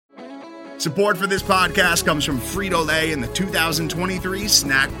Support for this podcast comes from Frito-Lay and the 2023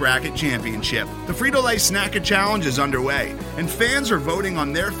 Snack Bracket Championship. The Frito-Lay Snack Challenge is underway, and fans are voting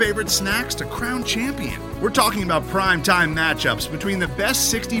on their favorite snacks to crown champion. We're talking about prime-time matchups between the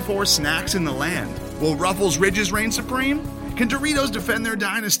best 64 snacks in the land. Will Ruffles Ridges reign supreme? Can Doritos defend their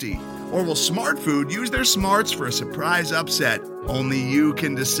dynasty? Or will Smart Food use their smarts for a surprise upset? Only you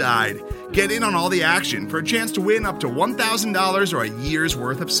can decide. Get in on all the action for a chance to win up to $1,000 or a year's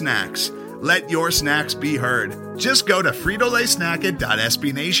worth of snacks. Let your snacks be heard. Just go to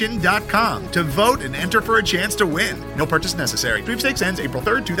fritolaysnacket.sbnation.com to vote and enter for a chance to win. No purchase necessary. Sweepstakes ends April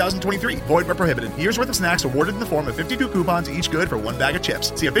 3rd, 2023. Void where prohibited. Year's worth of snacks awarded in the form of 52 coupons, each good for one bag of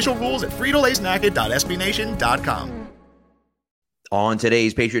chips. See official rules at fritolaysnacket.sbnation.com. On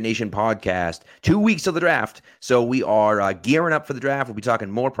today's Patriot Nation podcast, 2 weeks till the draft. So we are gearing up for the draft. We'll be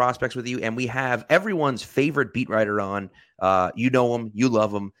talking more prospects with you. And we have everyone's favorite beat writer on. You know him. You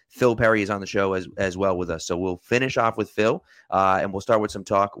love him. Phil Perry is on the show as well with us. So we'll finish off with Phil, and we'll start with some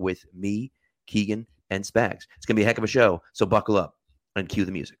talk with me, Keegan, and Spags. It's going to be a heck of a show. So buckle up and cue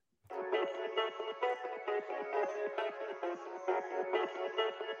the music.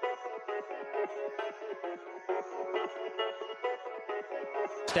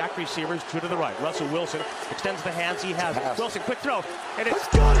 Stacked receivers, two to the right. Russell Wilson extends the hands. He has it. Wilson, quick throw. And it's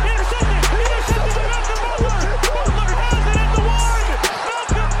intercepted. Intercepted by Malcolm Butler. Butler has it at the one.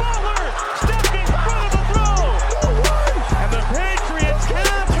 Malcolm Butler stepped in front of the throw. And the Patriots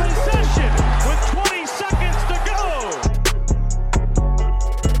have possession with 20 seconds to go.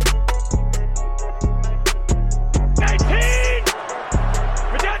 19.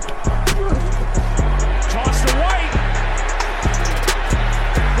 Toss to White.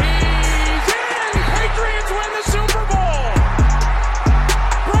 Win the Super Bowl.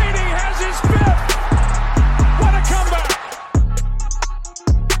 Brady has his fifth. What a comeback.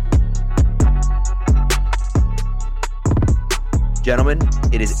 Gentlemen,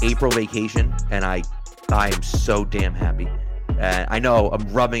 it is April vacation, and I am so damn happy. I know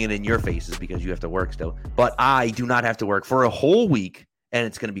I'm rubbing it in your faces because you have to work still, but I do not have to work for a whole week, and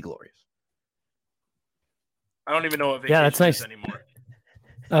it's going to be glorious. I don't even know what vacation that's nice. is anymore.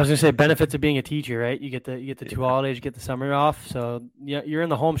 I was gonna say benefits of being a teacher, right? You get the two holidays, you get the summer off. So yeah, you're in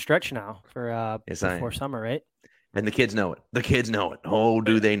the home stretch now for before summer, right? And the kids know it. The kids know it. Oh,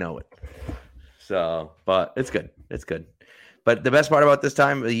 do they know it? So, but it's good. It's good. But the best part about this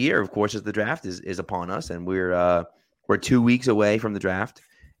time of the year, of course, is the draft is upon us, and we're 2 weeks away from the draft,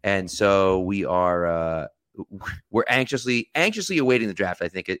 and so we're anxiously awaiting the draft. I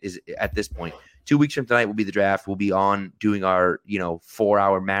think it is at this point. 2 weeks from tonight will be the draft. We'll be on doing our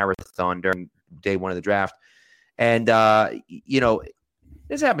 4-hour marathon during day one of the draft, and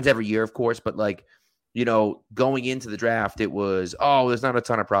this happens every year, of course. But going into the draft, it was there's not a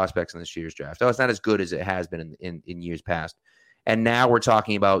ton of prospects in this year's draft. It's not as good as it has been in years past. And now we're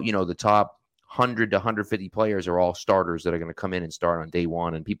talking about the top 100 to 150 players are all starters that are going to come in and start on day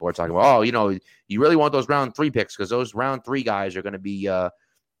one. And people are talking about, you really want those round 3 picks because those round 3 guys are going to be, are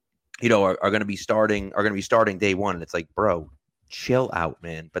going to be starting day one. And it's like, bro, chill out,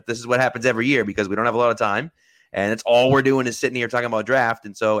 man. But this is what happens every year because we don't have a lot of time. And it's all we're doing is sitting here talking about draft.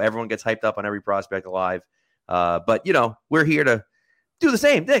 And so everyone gets hyped up on every prospect alive. But we're here to do the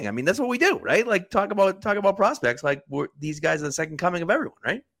same thing. I mean, that's what we do, right? Like talk about prospects. Like these guys are the second coming of everyone,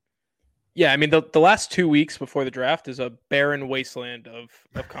 right? Yeah, I mean, the last 2 weeks before the draft is a barren wasteland of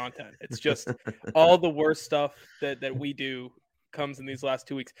content. It's just all the worst stuff that we do comes in these last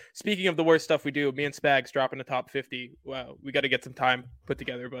 2 weeks. Speaking of the worst stuff we do, me and Spags dropping the top 50. Wow, we got to get some time put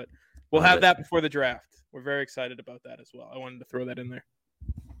together, but we'll have that before the draft. We're very excited about that as well. I wanted to throw that in there.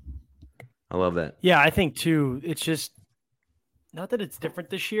 I love that. Yeah, I think too, it's just not that it's different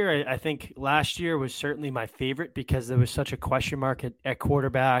this year. I think last year was certainly my favorite because there was such a question mark at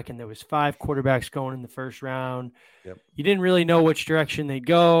quarterback, and there was 5 quarterbacks going in the first round. Yep. You didn't really know which direction they'd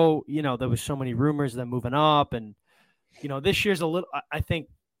go. There was so many rumors of them moving up, and this year's a little. I think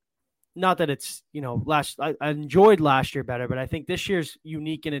not that it's I enjoyed last year better, but I think this year's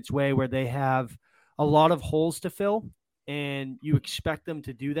unique in its way where they have a lot of holes to fill, and you expect them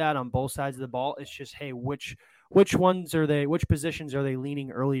to do that on both sides of the ball. It's just, hey, which positions are they leaning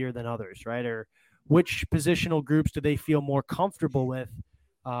earlier than others, right? Or which positional groups do they feel more comfortable with,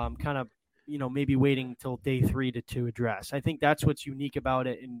 maybe waiting until day 3 to address. I think that's what's unique about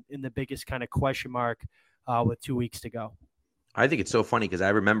it in the biggest kind of question mark with 2 weeks to go. I think it's so funny because I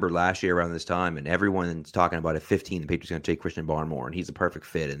remember last year around this time and everyone's talking about at 15, the Patriots are going to take Christian Barmore, and he's a perfect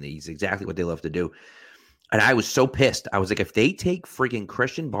fit, and he's exactly what they love to do. And I was so pissed. I was like, if they take freaking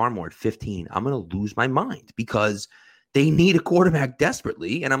Christian Barmore at 15, I'm going to lose my mind because they need a quarterback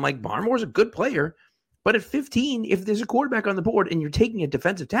desperately. And I'm like, Barmore's a good player. But at 15, if there's a quarterback on the board and you're taking a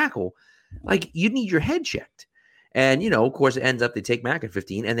defensive tackle, like you need your head checked. And, of course, it ends up they take Mack at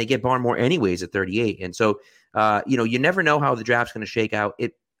 15 and they get Barmore anyways at 38. And so, you never know how the draft's going to shake out.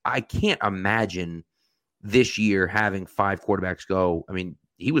 I can't imagine this year having 5 quarterbacks go. I mean,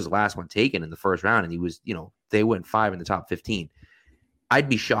 he was the last one taken in the first round and he was, they went 5 in the top 15. I'd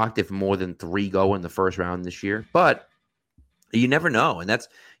be shocked if more than 3 go in the first round this year, but you never know. And that's,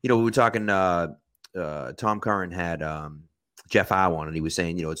 we were talking, Tom Curran had Jeff Howe on, and he was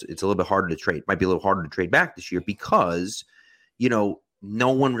saying, it's a little bit harder to trade. Might be a little harder to trade back this year because, no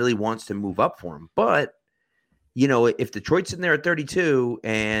one really wants to move up for him. But, if Detroit's in there at 32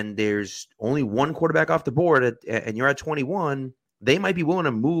 and there's only one quarterback off the board and you're at 21, they might be willing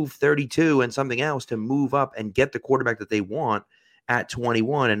to move 32 and something else to move up and get the quarterback that they want at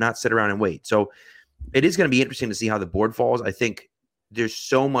 21 and not sit around and wait. So it is going to be interesting to see how the board falls. I think there's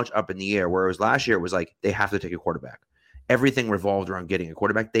so much up in the air, whereas last year it was like they have to take a quarterback. Everything revolved around getting a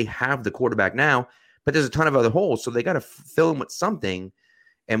quarterback. They have the quarterback now, but there's a ton of other holes, so they got to fill them with something,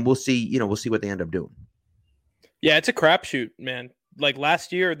 and we'll see. We'll see what they end up doing. Yeah, it's a crapshoot, man. Like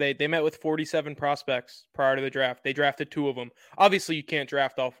last year, they met with 47 prospects prior to the draft. They drafted 2 of them. Obviously, you can't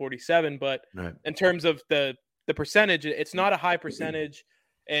draft all 47, but right. In terms of the percentage, it's not a high percentage,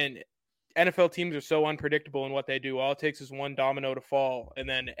 and NFL teams are so unpredictable in what they do. All it takes is one domino to fall, and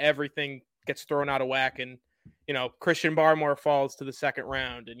then everything gets thrown out of whack. And, Christian Barmore falls to the second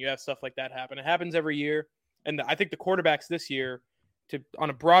round, and you have stuff like that happen. It happens every year. And I think the quarterbacks this year, on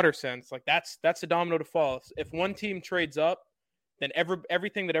a broader sense, like that's a domino to fall. If one team trades up, then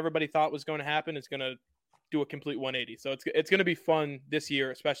everything that everybody thought was going to happen is going to do a complete 180. So it's going to be fun this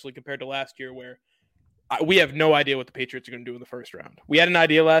year, especially compared to last year where we have no idea what the Patriots are going to do in the first round. We had an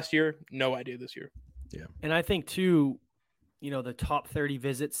idea last year, no idea this year. Yeah. And I think, too, the top 30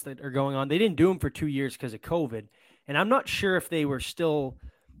 visits that are going on, they didn't do them for 2 years because of COVID. And I'm not sure if they were still,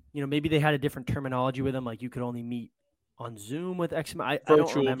 maybe they had a different terminology with them, like you could only meet on Zoom with X amount.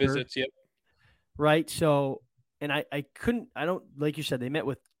 Virtual visits, yep. Right. So, and I don't, like you said,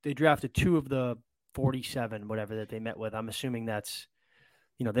 they drafted 2 of the 47, whatever that they met with. I'm assuming that's,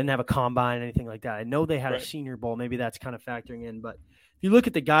 they didn't have a combine, anything like that. I know they had a Senior Bowl. Maybe that's kind of factoring in. But if you look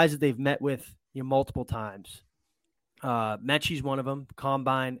at the guys that they've met with multiple times, Mechie's one of them,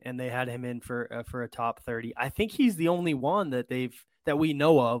 combine, and they had him in for a top 30. I think he's the only one that we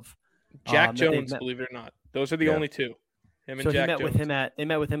know of. Jack Jones, believe it or not. Those are the only 2. Him and Jack Jones. They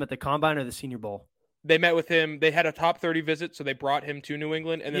met with him at the combine or the Senior Bowl? They met with him. They had a top 30 visit, so they brought him to New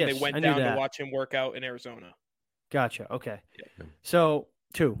England, and then they went down to watch him work out in Arizona. Gotcha. Okay. Yeah. So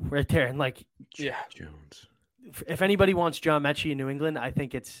 2 right there. And Jones. If anybody wants John Mechie in New England, I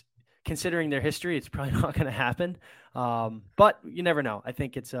think it's, considering their history, it's probably not going to happen. But you never know. I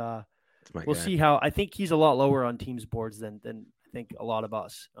think we'll see how. I think he's a lot lower on teams' boards than I think a lot of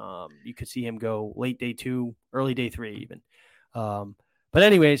us. You could see him go late day 2, early day 3 even. But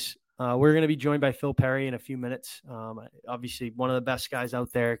anyways, we're going to be joined by Phil Perry in a few minutes. Obviously, one of the best guys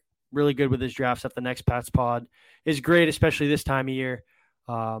out there. Really good with his draft stuff. The Next Pats Pod is great, especially this time of year.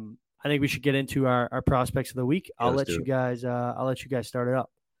 I think we should get into our prospects of the week. I'll let you guys start it up.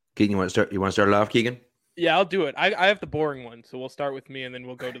 Keegan, you want to start it off, Keegan? Yeah, I'll do it. I have the boring one, so we'll start with me, and then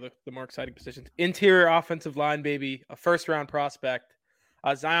we'll go to the more exciting positions. Interior offensive line, baby, a first-round prospect,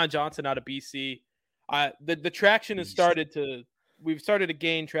 Zion Johnson out of BC. The traction has started to – we've started to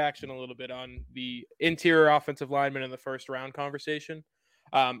gain traction a little bit on the interior offensive lineman in the first-round conversation.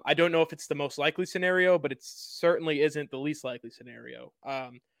 I don't know if it's the most likely scenario, but it certainly isn't the least likely scenario.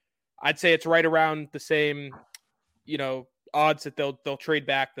 I'd say it's right around the same, odds that they'll trade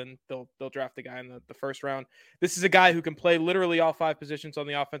back, then they'll draft the guy in the first round. This is a guy who can play literally all 5 positions on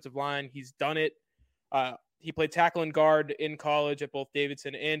the offensive line. He's done it. He played tackle and guard in college at both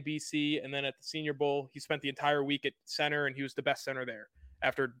Davidson and BC, and then at the Senior Bowl, he spent the entire week at center, and he was the best center there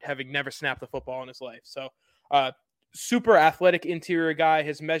after having never snapped the football in his life. So, super athletic interior guy.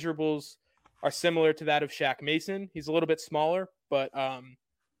 His measurables are similar to that of Shaq Mason. He's a little bit smaller, but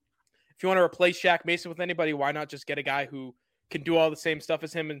if you want to replace Shaq Mason with anybody, why not just get a guy who can do all the same stuff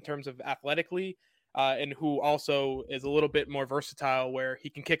as him in terms of athletically, and who also is a little bit more versatile, where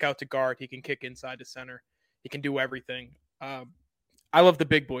he can kick out to guard, he can kick inside to center, he can do everything. I love the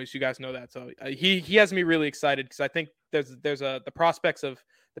big boys. You guys know that. So he has me really excited because I think there's the prospects of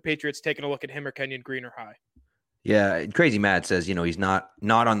the Patriots taking a look at him or Kenyon Green are high. Yeah, Crazy Matt says, he's not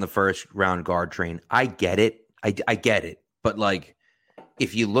on the first round guard train. I get it. I get it. But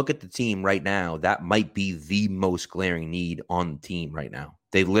if you look at the team right now, that might be the most glaring need on the team right now.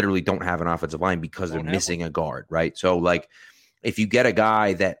 They literally don't have an offensive line because they're missing a guard, right? So, like, if you get a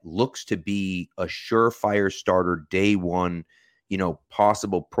guy that looks to be a surefire starter day one,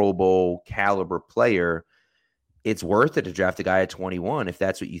 possible Pro Bowl caliber player, it's worth it to draft a guy at 21 if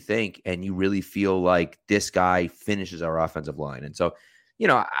that's what you think, and you really feel like this guy finishes our offensive line. And so,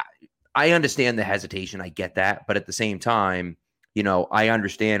 I understand the hesitation. I get that. But at the same time, I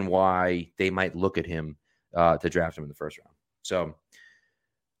understand why they might look at him to draft him in the first round. So,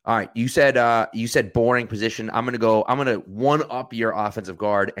 all right, you said boring position. I'm gonna one up your offensive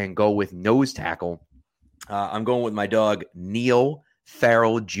guard and go with nose tackle. I'm going with my dog Neil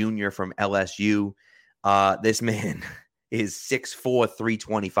Farrell Jr. from LSU. This man is 6'4",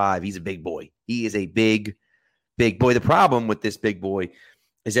 325. He's a big boy. He is a big boy. The problem with this big boy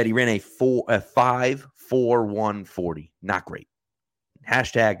is that he ran a 5.41 40. Not great.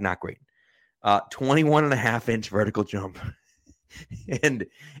 Hashtag not great. 21.5-inch vertical jump. and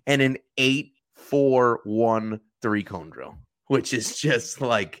an 8.41 3-cone drill, which is just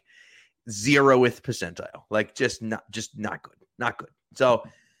like 0th percentile, like just not good. So,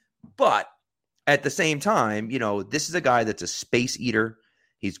 but at the same time, this is a guy that's a space eater.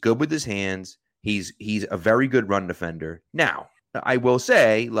 He's good with his hands. He's a very good run defender. Now, I will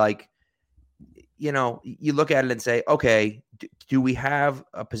say, like, you look at it and say, okay, do we have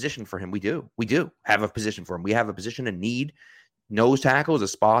a position for him? We do have a position for him. We have a position in need. Nose tackle is a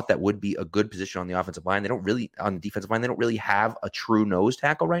spot that would be a good position on the offensive line. On the defensive line, they don't really have a true nose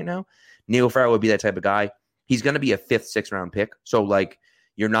tackle right now. Neil Farrell would be that type of guy. He's going to be a 5th, 6th round pick. So, like,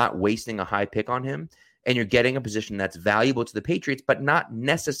 you're not wasting a high pick on him, and you're getting a position that's valuable to the Patriots, but not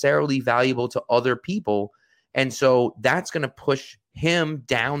necessarily valuable to other people. And so that's going to push him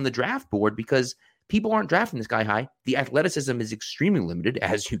down the draft board because people aren't drafting this guy high. The athleticism is extremely limited,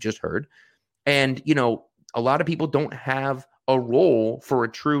 as you just heard. And, a lot of people don't have a role for a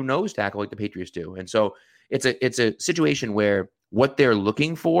true nose tackle like the Patriots do. And so it's a situation where what they're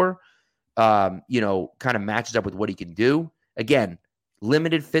looking for, kind of matches up with what he can do. Again,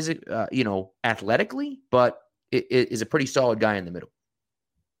 limited athletically, but it is a pretty solid guy in the middle.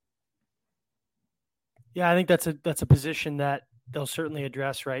 Yeah, I think that's a position that they'll certainly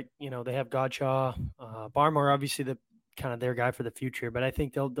address, right? They have Godshaw, Barmore, obviously the kind of their guy for the future, but I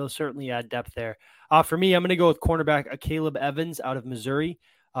think they'll certainly add depth there. For me, I'm going to go with cornerback Caleb Evans out of Missouri.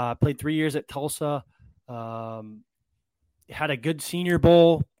 Played 3 years at Tulsa. Had a good Senior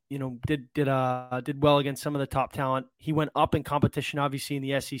Bowl. Did well against some of the top talent. He went up in competition, obviously in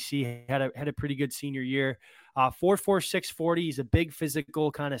the SEC. Had a pretty good senior year. 4.4 640. He's a big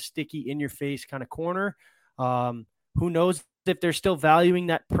physical, kind of sticky, in your face kind of corner. Who knows if they're still valuing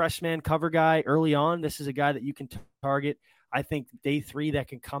that press man cover guy early on? This is a guy that you can target. I think day 3 that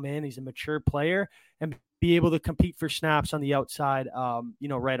can come in. He's a mature player and be able to compete for snaps on the outside,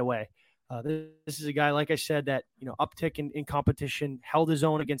 right away. This is a guy, like I said, that, uptick in competition, held his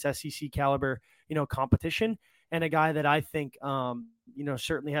own against SEC caliber, competition, and a guy that I think,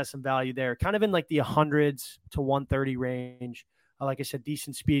 certainly has some value there, kind of in like the 100s to 130 range. Like I said,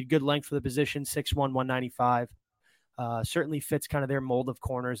 decent speed, good length for the position, 6'1", 195. Certainly fits kind of their mold of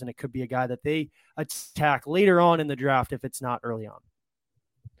corners, and it could be a guy that they attack later on in the draft if it's not early on.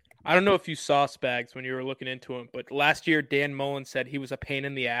 I don't know if you saw Spags when you were looking into him, but last year Dan Mullen said he was a pain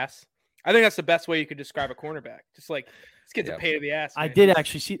in the ass. I think that's the best way you could describe a cornerback. Just like, this kid's a pain in the ass, man. I did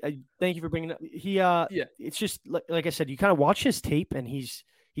actually see. Thank you for bringing it up. It's just like I said, you kind of watch his tape, and he's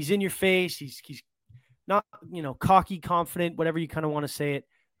in your face. He's not cocky, confident, whatever you kind of want to say it.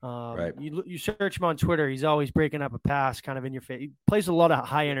 Right. You search him on Twitter. He's always breaking up a pass, kind of in your face. He plays a lot of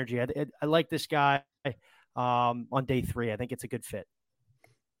high energy. I like this guy on day 3. I think it's a good fit.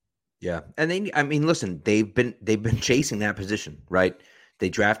 Yeah, and listen, they've been chasing that position, right? They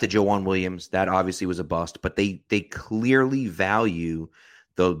drafted Joanne Williams. That obviously was a bust, but they clearly value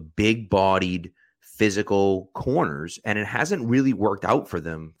the big-bodied, physical corners, and it hasn't really worked out for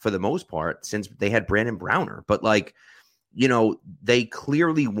them for the most part since they had Brandon Browner. But they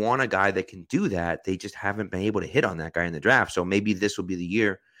clearly want a guy that can do that. They just haven't been able to hit on that guy in the draft. So maybe this will be the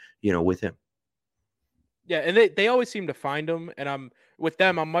year, with him. Yeah, and they always seem to find him, and I'm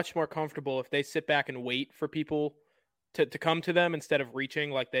much more comfortable if they sit back and wait for people to come to them instead of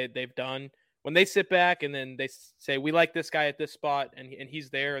reaching like they've done. When they sit back and then they say, we like this guy at this spot, and he's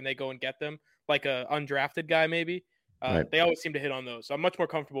there, and they go and get them, like a undrafted guy maybe. Right. They always seem to hit on those. So I'm much more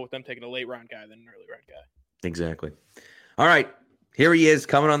comfortable with them taking a late round guy than an early round guy. Exactly. All right. Here he is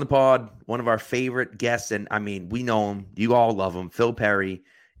coming on the pod, one of our favorite guests. And we know him. You all love him. Phil Perry,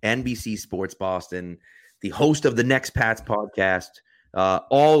 NBC Sports Boston, the host of the Next Pats podcast,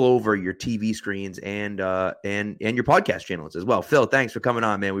 all over your TV screens and your podcast channels as well. Phil, thanks for coming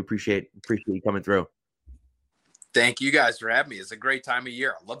on, man. We appreciate you coming through. Thank you guys for having me. It's a great time of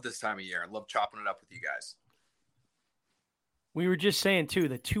year. I love this time of year. I love chopping it up with you guys. We were just saying too,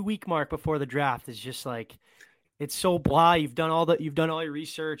 the 2-week mark before the draft is just like, it's so blah. You've done all your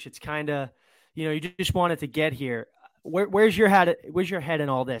research. It's kind of, you just want it to get here. Where's your head? Where's your head in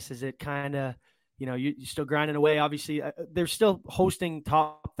all this? Is it kind of, you're still grinding away? Obviously, they're still hosting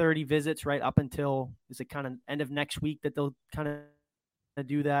top 30 visits right up until, is it kind of end of next week that they'll kind of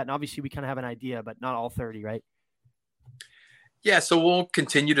do that? And obviously, we kind of have an idea, but not all 30, right? Yeah, so we'll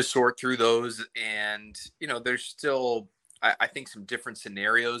continue to sort through those, and there's still, I think, some different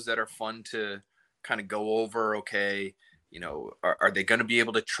scenarios that are fun to kind of go over. Okay, are they going to be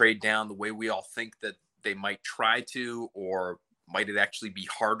able to trade down the way we all think that they might try to, or might it actually be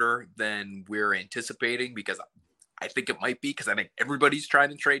harder than we're anticipating? Because I think it might be, because I think everybody's trying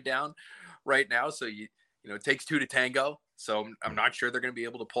to trade down right now. So it takes two to tango. So I'm not sure they're going to be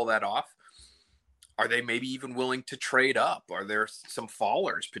able to pull that off. Are they maybe even willing to trade up? Are there some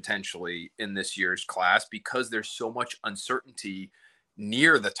fallers potentially in this year's class because there's so much uncertainty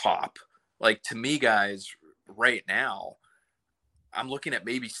near the top? Like, to me, guys, right now, I'm looking at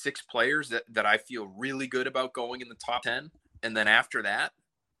maybe 6 players that I feel really good about going in the top 10. And then after that,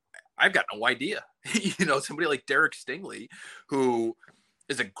 I've got no idea. Somebody like Derek Stingley, who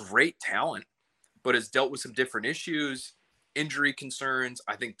is a great talent, but has dealt with some different issues, injury concerns.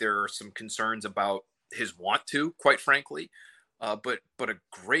 I think there are some concerns about his want to, quite frankly, but a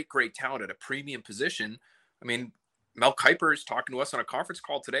great talent at a premium position. I mean, Mel Kiper is talking to us on a conference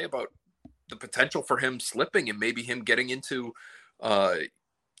call today about the potential for him slipping and maybe him getting into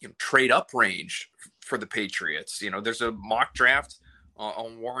trade up range for the Patriots. There's a mock draft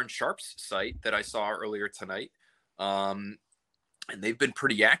on Warren Sharp's site that I saw earlier tonight. And they've been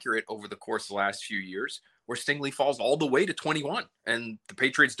pretty accurate over the course of the last few years, where Stingley falls all the way to 21 and the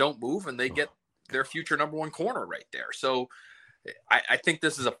Patriots don't move and they get their future number 1 corner right there. So I think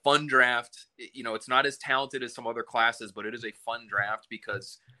this is a fun draft. It's not as talented as some other classes, but it is a fun draft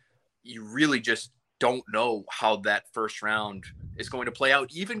because you really just don't know how that first round is going to play out.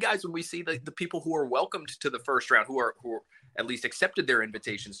 Even, guys, when we see the people who are welcomed to the first round, who are at least accepted their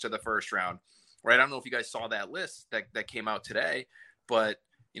invitations to the first round, right? I don't know if you guys saw that list that came out today, but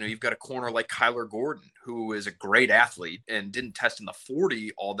you've got a corner like Kyler Gordon, who is a great athlete and didn't test in the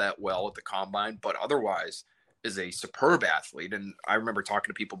 40 all that well at the combine, but otherwise is a superb athlete. And I remember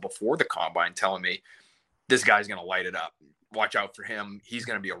talking to people before the combine telling me, this guy's going to light it up. Watch out for him. He's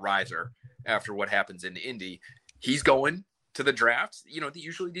going to be a riser after what happens in Indy. He's going to the draft.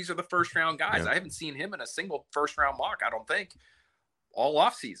 Usually these are the first round guys. Yeah. I haven't seen him in a single first round mock, I don't think, all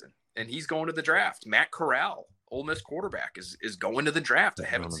off season. And he's going to the draft. Matt Corral, Ole Miss quarterback, is going to the draft. I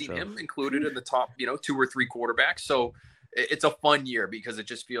haven't seen him included in the top, 2 or 3 quarterbacks. So it's a fun year because it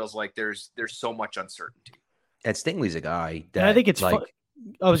just feels like there's so much uncertainty. And Stingley's a guy that, and I think it's fun.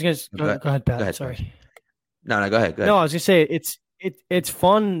 I was going to go ahead, Pat. Go ahead, sorry. No, go ahead. No, I was going to say it's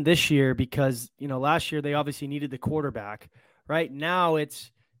fun this year because, last year they obviously needed the quarterback. Right now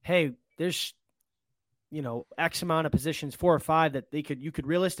it's, hey, there's, X amount of positions, 4 or 5 that you could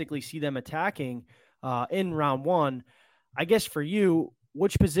realistically see them attacking in round 1. I guess for you,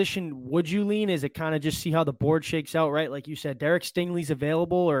 which position would you lean? Is it kind of just see how the board shakes out, right? Like you said, Derek Stingley's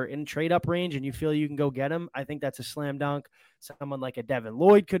available or in trade up range and you feel you can go get him. I think that's a slam dunk. Someone like a Devin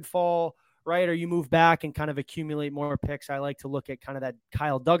Lloyd could fall, right? Or you move back and kind of accumulate more picks. I like to look at kind of that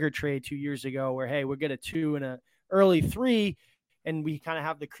Kyle Duggar trade 2 years ago where, hey, we'll get a 2 and an early 3, and we kind of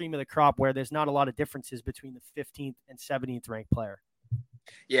have the cream of the crop where there's not a lot of differences between the 15th and 17th ranked player.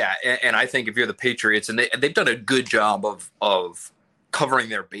 Yeah, and I think if you're the Patriots, and they've done a good job of covering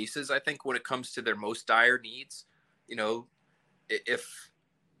their bases, I think, when it comes to their most dire needs. If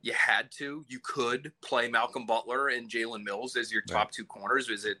you had to, you could play Malcolm Butler and Jalen Mills as your top 2 corners.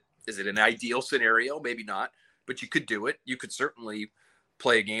 Is it an ideal scenario? Maybe not, but you could do it. You could certainly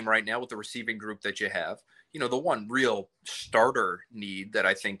play a game right now with the receiving group that you have. The one real starter need that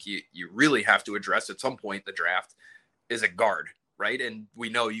I think you really have to address at some point in the draft is a guard, right? And we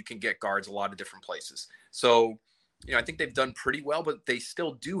know you can get guards a lot of different places. So, I think they've done pretty well, but they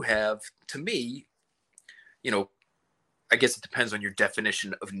still do have, to me, I guess it depends on your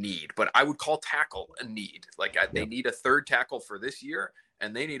definition of need, but I would call tackle a need. Like they need a 3rd tackle for this year,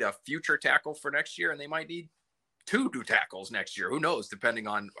 and they need a future tackle for next year, and they might need 2 new tackles next year. Who knows, depending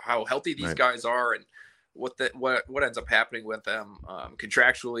on how healthy these guys are and what ends up happening with them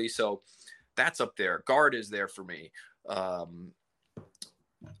contractually. So that's up there. Guard is there for me.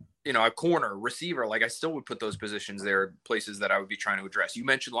 a corner, receiver, like I still would put those positions there, places that I would be trying to address. You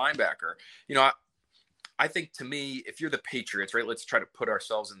mentioned linebacker. I think, to me, if you're the Patriots, right, let's try to put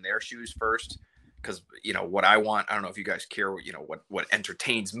ourselves in their shoes first. Because, what I want, I don't know if you guys care, what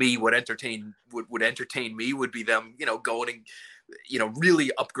entertains me, would entertain me would be them, going and,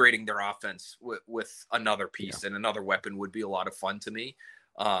 really upgrading their offense with another piece, and another weapon would be a lot of fun to me.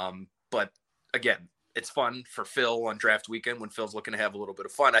 But again, it's fun for Phil on draft weekend when Phil's looking to have a little bit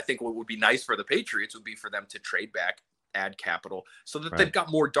of fun. I think what would be nice for the Patriots would be for them to trade back, add capital, so that they've got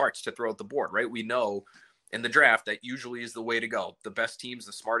more darts to throw at the board, right? We know in the draft that usually is the way to go. The best teams,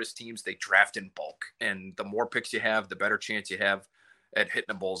 the smartest teams, they draft in bulk. And the more picks you have, the better chance you have at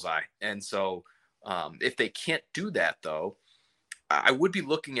hitting a bullseye. And so if they can't do that, though, I would be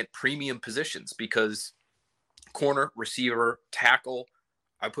looking at premium positions, because corner, receiver, tackle,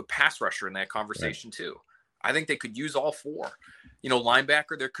 I put pass rusher in that conversation too. I think they could use all four.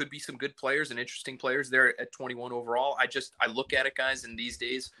 Linebacker, there could be some good players and interesting players there at 21 overall. I look at it, guys, in these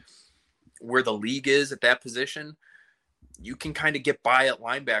days where the league is at that position, you can kind of get by at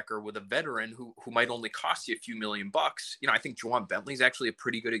linebacker with a veteran who might only cost you a few $1 million. I think Juwan Bentley's actually a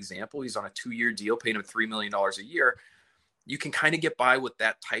pretty good example. He's on a 2-year deal, paying him $3 million a year. You can kind of get by with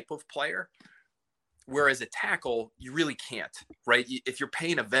that type of player. Whereas a tackle, you really can't, right? If you're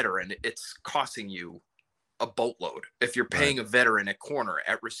paying a veteran, it's costing you a boatload. If you're paying a veteran at corner,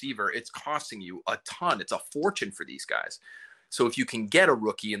 at receiver, it's costing you a ton. It's a fortune for these guys. So if you can get a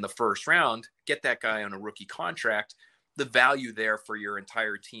rookie in the first round, get that guy on a rookie contract, the value there for your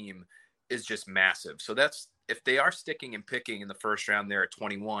entire team is just massive. So if they are sticking and picking in the first round there at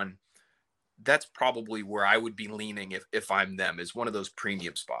 21, that's probably where I would be leaning if I'm them, is one of those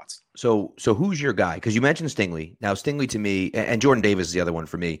premium spots. So who's your guy? Because you mentioned Stingley. Now, Stingley to me, and Jordan Davis is the other one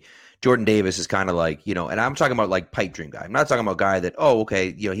for me. Jordan Davis is kind of like, and I'm talking about like pipe dream guy. I'm not talking about a guy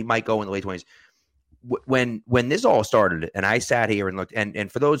that, he might go in the late 20s. When this all started, and I sat here and looked,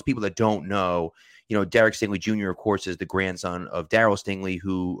 and for those people that don't know, Derek Stingley Jr., of course, is the grandson of Darryl Stingley,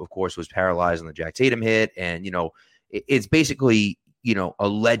 who, of course, was paralyzed on the Jack Tatum hit. And, it's basically, a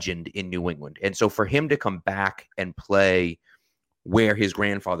legend in New England. And so for him to come back and play where his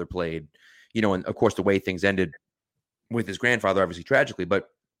grandfather played, and of course the way things ended with his grandfather, obviously tragically, but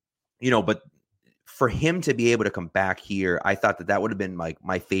for him to be able to come back here, I thought that would have been like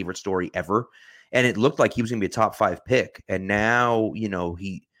my favorite story ever. And it looked like he was going to be a top 5 pick. And now,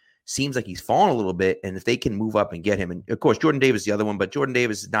 he seems like he's fallen a little bit. And if they can move up and get him, and of course, Jordan Davis is the other one, but Jordan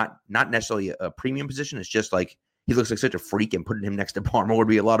Davis is not necessarily a premium position. It's just like, he looks like such a freak, and putting him next to Barmore would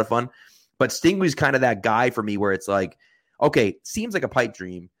be a lot of fun. But Stingley's kind of that guy for me where it's like, okay, seems like a pipe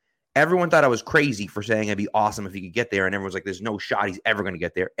dream. Everyone thought I was crazy for saying it'd be awesome if he could get there. And everyone's like, there's no shot he's ever going to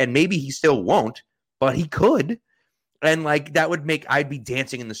get there. And maybe he still won't, but he could. And like, that would make, I'd be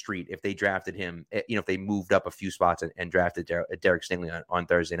dancing in the street if they drafted him, if they moved up a few spots and drafted Derek Stingley on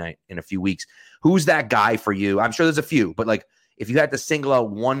Thursday night in a few weeks. Who's that guy for you? I'm sure there's a few, but like, if you had to single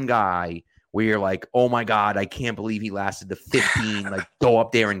out one guy where you're like, oh my God, I can't believe he lasted the 15, like go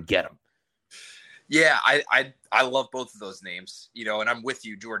up there and get him. Yeah, I love both of those names, and I'm with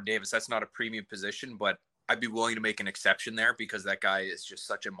you, Jordan Davis. That's not a premium position, but I'd be willing to make an exception there because that guy is just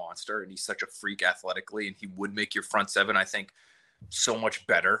such a monster and he's such a freak athletically, and he would make your front seven, I think, so much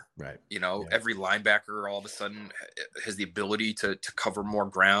better. Right. Every linebacker all of a sudden has the ability to cover more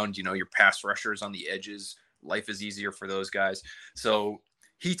ground. Your pass rushers on the edges, life is easier for those guys. So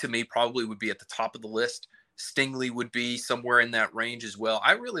he, to me, probably would be at the top of the list. Stingley would be somewhere in that range as well.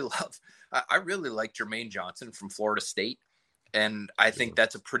 I really like Jermaine Johnson from Florida State. And I think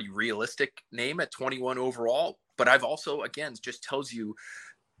that's a pretty realistic name at 21 overall. But I've also, again, just tells you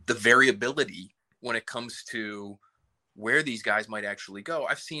the variability when it comes to where these guys might actually go.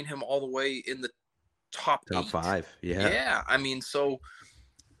 I've seen him all the way in the top 5. Yeah. Yeah. I mean, so,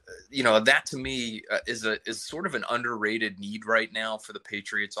 that to me is sort of an underrated need right now for the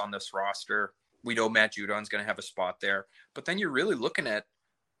Patriots on this roster. We know Matt Judon's going to have a spot there, but then you're really looking at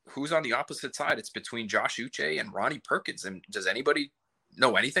who's on the opposite side. It's between Josh Uche and Ronnie Perkins. And does anybody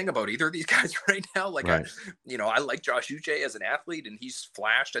know anything about either of these guys right now? Like, right. I like Josh Uche as an athlete, and he's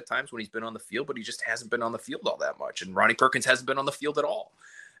flashed at times when he's been on the field, but he just hasn't been on the field all that much. And Ronnie Perkins hasn't been on the field at all.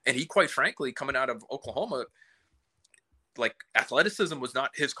 And he, quite frankly, coming out of Oklahoma, like, athleticism was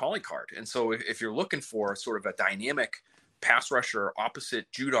not his calling card. And so if you're looking for sort of a dynamic pass rusher opposite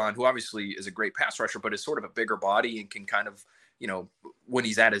Judon, who obviously is a great pass rusher, but is sort of a bigger body and can kind of, when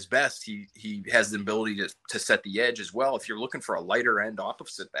he's at his best, he has the ability to set the edge as well. If you're looking for a lighter end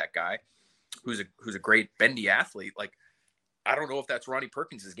opposite that guy, who's a great bendy athlete, like, I don't know if that's Ronnie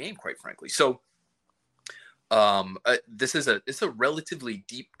Perkins' game, quite frankly. So It's a relatively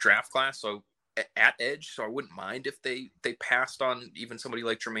deep draft class, so at edge, so I wouldn't mind if they passed on even somebody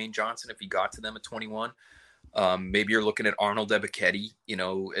like Jermaine Johnson if he got to them at 21. Maybe you're looking at Arnold Ebiketie,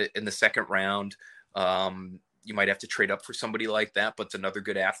 in the second round. You might have to trade up for somebody like that, but it's another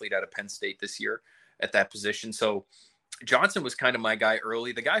good athlete out of Penn State this year at that position. So Johnson was kind of my guy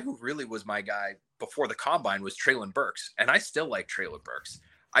early. The guy who really was my guy before the combine was Treylon Burks, and I still like Treylon Burks.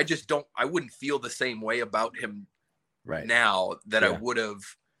 I wouldn't feel the same way about him now that I would have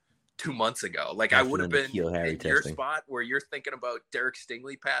 2 months ago. Like I would have been in your spot where you're thinking about Derek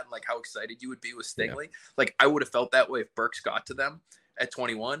Stingley, Pat, and like how excited you would be with Stingley. Yeah. Like I would have felt that way if Burks got to them at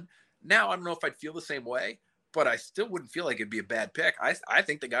 21. Now I don't know if I'd feel the same way, but I still wouldn't feel like it'd be a bad pick. I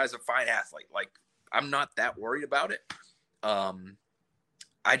think the guy's a fine athlete. Like I'm not that worried about it.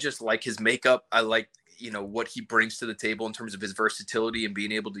 I just like his makeup. I like, what he brings to the table in terms of his versatility and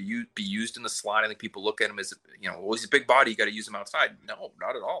being able to be used in the slot. I think people look at him as, he's a big body. You got to use him outside. No,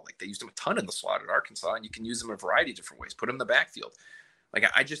 not at all. Like they used him a ton in the slot at Arkansas, and you can use him a variety of different ways. Put him in the backfield. Like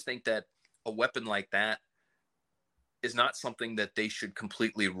I just think that a weapon like that is not something that they should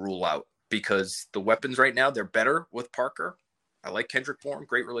completely rule out, because the weapons right now, they're better with Parker. I like Kendrick Bourne,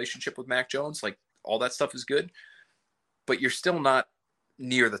 great relationship with Mac Jones. Like all that stuff is good, but you're still not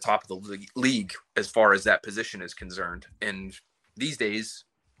near the top of the league as far as that position is concerned. And these days,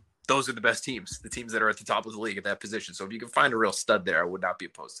 those are the best teams, the teams that are at the top of the league at that position. So if you can find a real stud there, I would not be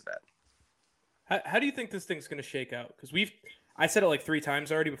opposed to that. How do you think this thing's going to shake out? Because I said it like 3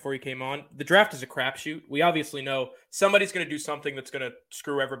 times already before you came on. The draft is a crapshoot. We obviously know somebody's going to do something that's going to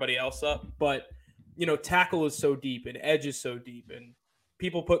screw everybody else up. But, tackle is so deep and edge is so deep, and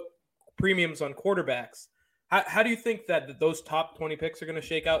people put premiums on quarterbacks. How do you think that those top 20 picks are going to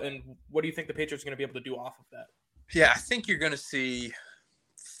shake out, and what do you think the Patriots are going to be able to do off of that? Yeah, I think you're going to see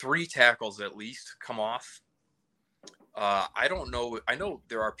 3 tackles at least come off. I don't know. I know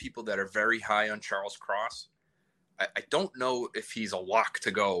there are people that are very high on Charles Cross. I don't know if he's a lock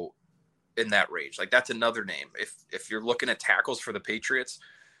to go in that range. Like that's another name. If you're looking at tackles for the Patriots,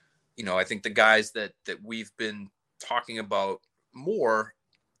 I think the guys that we've been talking about more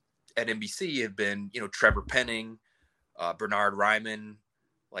at NBC have been, Trevor Penning, Bernard Ryman.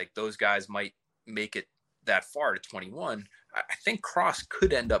 Like those guys might make it that far to 21. I think Cross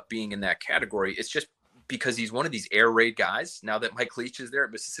could end up being in that category. It's just because he's one of these air raid guys now that Mike Leach is there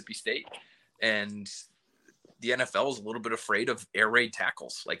at Mississippi State, and the NFL is a little bit afraid of air raid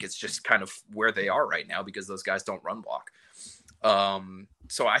tackles. Like it's just kind of where they are right now because those guys don't run block.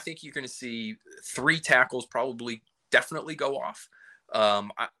 So I think you're going to see 3 tackles probably definitely go off.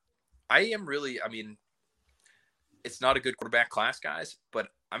 It's not a good quarterback class, guys, but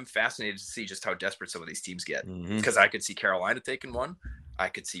I'm fascinated to see just how desperate some of these teams get, because I could see Carolina taking one. I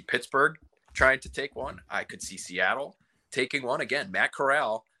could see Pittsburgh trying to take one. I could see Seattle taking one. Again, Matt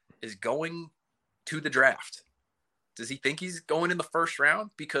Corral is going to the draft. Does he think he's going in the first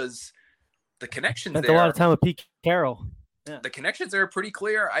round? Because the connections spent there. a lot of time with Pete Carroll. Yeah. The connections there are pretty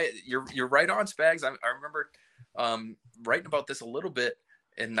clear. You're right on, Spags. I remember writing about this a little bit,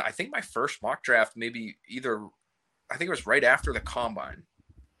 and I think my first mock draft I think it was right after the combine,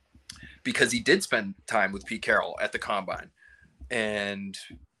 because he did spend time with Pete Carroll at the combine, and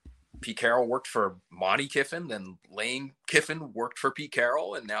Pete Carroll worked for Monty Kiffin, then Lane Kiffin worked for Pete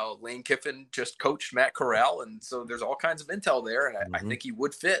Carroll, and now Lane Kiffin just coached Matt Corral, and so there's all kinds of intel there, and I think he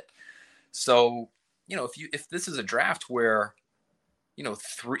would fit. So, if this is a draft where,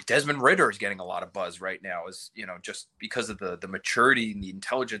 Desmond Ridder is getting a lot of buzz right now, is just because of the maturity and the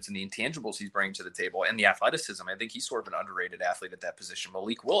intelligence and the intangibles he's bringing to the table and the athleticism. I think he's sort of an underrated athlete at that position.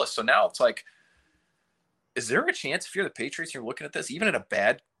 Malik Willis. So now it's like, is there a chance if you're the Patriots, you're looking at this, even in a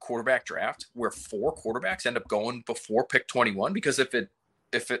bad quarterback draft, where 4 quarterbacks end up going before pick 21? Because if it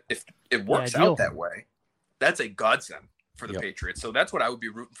works out that way, that's a godsend for the Patriots. So that's what I would be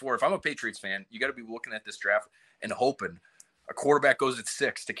rooting for. If I'm a Patriots fan, you got to be looking at this draft and hoping a quarterback goes at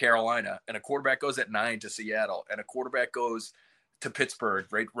 6 to Carolina, and a quarterback goes at 9 to Seattle, and a quarterback goes to Pittsburgh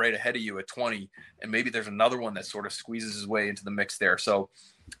right ahead of you at 20, and maybe there's another one that sort of squeezes his way into the mix there. So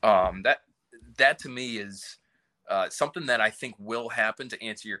that to me is something that I think will happen, to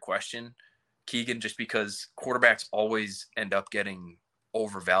answer your question, Keegan, just because quarterbacks always end up getting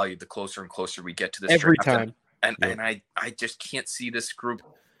overvalued the closer and closer we get to this every draft. time. And I just can't see this group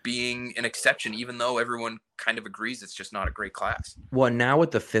being an exception, even though everyone kind of agrees it's just not a great class. Well, now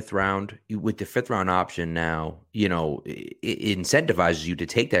with the 5th round option now, it incentivizes you to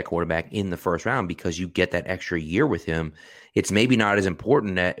take that quarterback in the first round because you get that extra year with him. It's maybe not as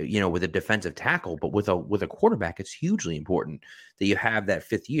important that, with a defensive tackle, but with a quarterback, it's hugely important that you have that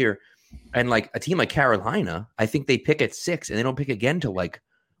 5th year. And like a team like Carolina, I think they pick at 6 and they don't pick again till like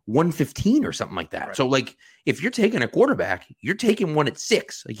 115 or something like that. Right. So like if you're taking a quarterback, you're taking one at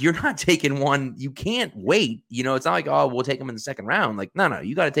 6. Like you're not taking one. You can't wait. You know, it's not like, oh, we'll take him in the second round. Like, no,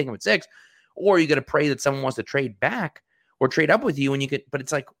 you got to take him at 6, or you got to pray that someone wants to trade back or trade up with you. And you could, but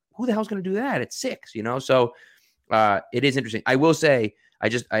it's like, who the hell's going to do that at 6? You know? So it is interesting. I will say, I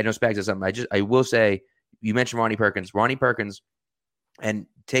know Spags said something. I will say, you mentioned Ronnie Perkins, and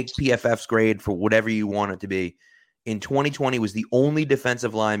take PFF's grade for whatever you want it to be. In 2020 was the only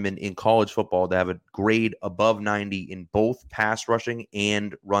defensive lineman in college football to have a grade above 90 in both pass rushing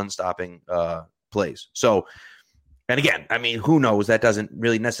and run stopping plays. So, and again, I mean, who knows? That doesn't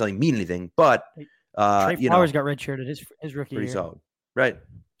really necessarily mean anything, but Trey Flowers got redshirted his rookie pretty year. solid, right?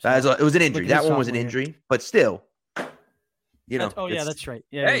 So, it was an injury. That one was an injury, but still, that's right.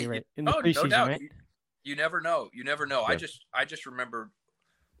 Yeah, you're right. In the preseason, no doubt. right? You never know. Yeah. I just remember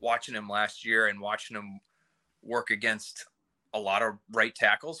watching him last year and watching him work against a lot of right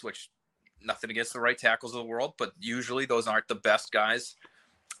tackles, which nothing against the right tackles of the world, but usually those aren't the best guys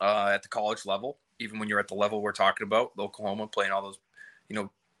at the college level, even when you're at the level we're talking about, Oklahoma playing all those,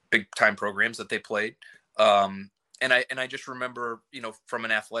 big time programs that they played. And I just remember, from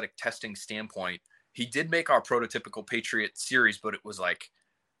an athletic testing standpoint, he did make our prototypical Patriot series, but it was like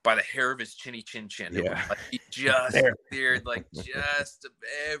by the hair of his chinny chin. It was like he just cleared just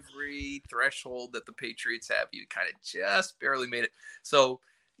every threshold that the Patriots have. You kind of just barely made it. So,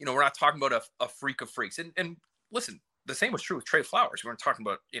 we're not talking about a freak of freaks. And listen, the same was true with Trey Flowers. We weren't talking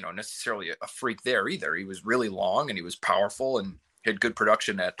about, necessarily a freak there either. He was really long and he was powerful and had good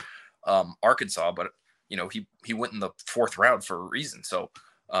production at Arkansas, but he went in the 4th round for a reason. So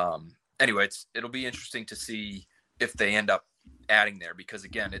anyway, it'll be interesting to see if they end up adding there, because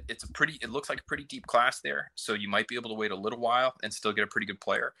again, it looks like a pretty deep class there. So you might be able to wait a little while and still get a pretty good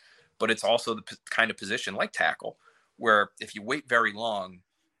player, but it's also the kind of position like tackle where if you wait very long,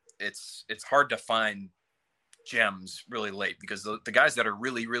 it's hard to find gems really late, because the guys that are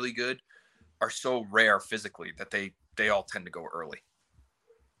really, really good are so rare physically that they all tend to go early.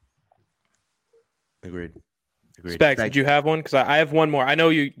 Agreed. Spags, did you have one? Because I have one more. I know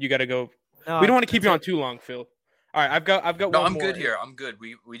you got to go. No, we don't want to keep you on too long, Phil. All right, I've got one more. I'm good here. I'm good.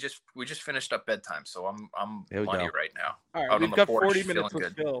 We just finished up bedtime, so I'm money right now. All right, we've got 40 minutes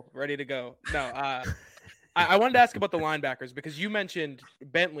with Phil ready to go. No, I wanted to ask about the linebackers, because you mentioned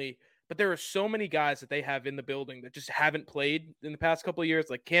Bentley, but there are so many guys that they have in the building that just haven't played in the past couple of years,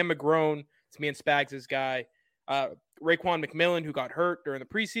 like Cam McGrone, it's me and Spags' guy, Raekwon McMillan, who got hurt during the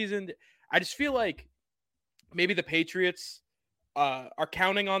preseason. I just feel like maybe the Patriots are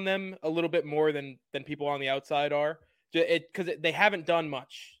counting on them a little bit more than people on the outside are, because they haven't done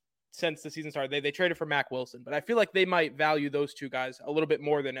much since the season started. They traded for Mack Wilson, but I feel like they might value those two guys a little bit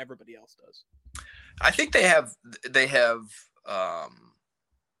more than everybody else does. I think they have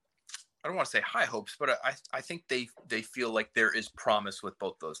I don't want to say high hopes, but I think they feel like there is promise with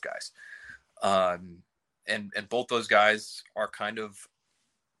both those guys. And both those guys are kind of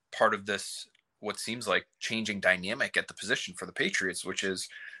part of this, what seems like changing dynamic at the position for the Patriots, which is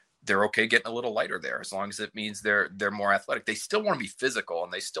they're okay getting a little lighter there, as long as it means they're more athletic. They still want to be physical,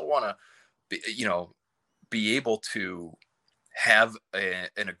 and they still want to be able to have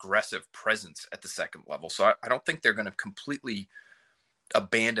an aggressive presence at the second level. So I don't think they're going to completely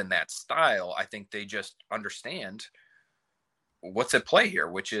abandon that style. I think they just understand what's at play here,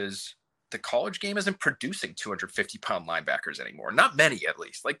 which is the college game isn't producing 250-pound linebackers anymore. Not many, at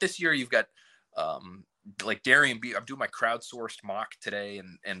least. Like this year, you've got like Darian B. I'm doing my crowdsourced mock today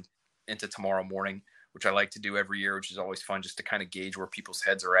and into tomorrow morning, which I like to do every year, which is always fun just to kind of gauge where people's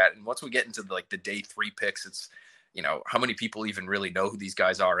heads are at. And once we get into the day 3 picks, it's, how many people even really know who these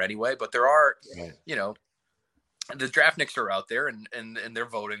guys are anyway. But there are, the draftniks are out there and they're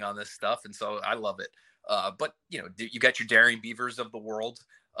voting on this stuff. And so I love it. But, you got your Darian Beavers of the world.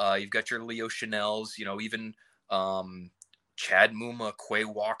 You've got your Leo Chanels, even Chad Muma, Quay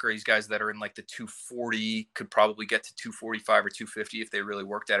Walker, these guys that are in like the 240 could probably get to 245 or 250 if they really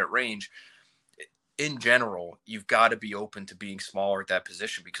worked at range. In general, you've got to be open to being smaller at that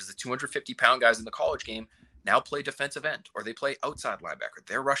position, because the 250-pound guys in the college game now play defensive end or they play outside linebacker.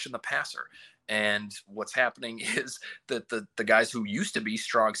 They're rushing the passer. And what's happening is that the guys who used to be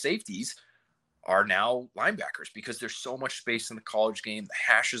strong safeties are now linebackers, because there's so much space in the college game.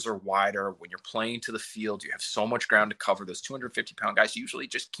 The hashes are wider. When you're playing to the field, you have so much ground to cover. Those 250-pound guys usually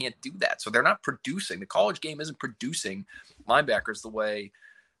just can't do that. So they're not producing. The college game isn't producing linebackers the way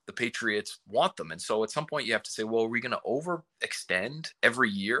the Patriots want them. And so at some point you have to say, well, are we going to overextend every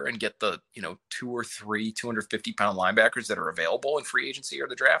year and get the, 2 or 3 250-pound linebackers that are available in free agency or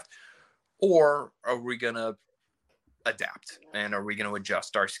the draft? or are we going to adapt, and are we going to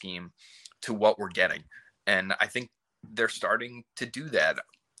adjust our scheme to what we're getting? And I think they're starting to do that.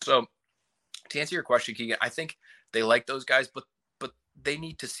 So to answer your question, Keegan, I think they like those guys, but they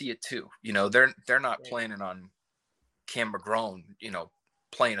need to see it too. They're not planning on Cam McGrone,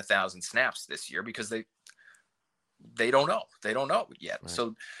 playing 1,000 snaps this year, because they don't know. They don't know yet. Right.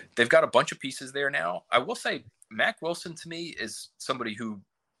 So they've got a bunch of pieces there now. I will say Mack Wilson to me is somebody who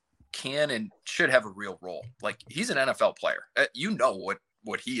can and should have a real role. Like, he's an NFL player.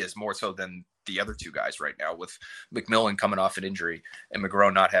 What he is, more so than the other two guys right now, with McMillan coming off an injury and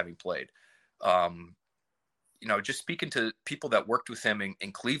McGrone not having played. Just speaking to people that worked with him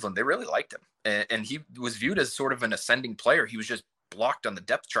in Cleveland, they really liked him. And he was viewed as sort of an ascending player. He was just blocked on the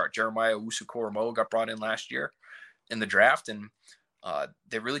depth chart. Jeremiah Owusu-Koramoah got brought in last year in the draft, and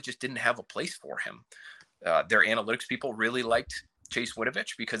they really just didn't have a place for him. Their analytics people really liked Chase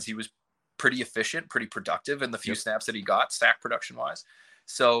Winovich because he was pretty efficient, pretty productive in the few snaps that he got, sack production-wise.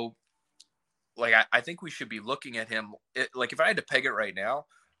 So, I think we should be looking at him. If I had to peg it right now,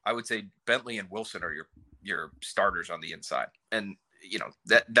 I would say Bentley and Wilson are your starters on the inside. And,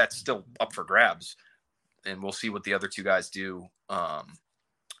 that's still up for grabs. And we'll see what the other two guys do,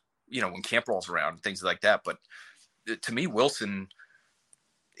 when camp rolls around, things like that. But to me, Wilson,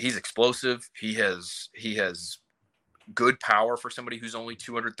 he's explosive. He has good power for somebody who's only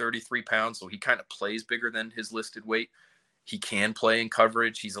 233 pounds. So he kind of plays bigger than his listed weight. He can play in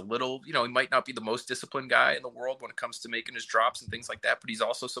coverage. He's a little, he might not be the most disciplined guy in the world when it comes to making his drops and things like that, but he's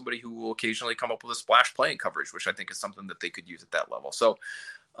also somebody who will occasionally come up with a splash play in coverage, which I think is something that they could use at that level. So,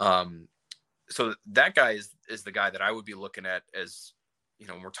 so that guy is the guy that I would be looking at as,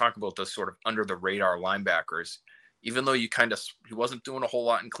 when we're talking about those sort of under the radar linebackers. Even though he wasn't doing a whole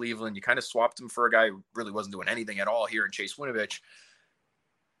lot in Cleveland, you kind of swapped him for a guy who really wasn't doing anything at all here in Chase Winovich.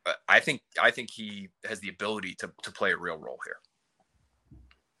 I think he has the ability to play a real role here.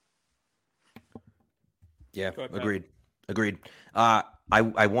 Yeah, agreed. I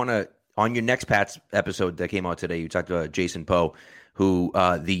want to, on your next Pats episode that came out today, you talked about Jason Poe, who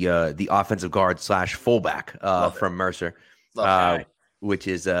the offensive guard / fullback from Mercer. Which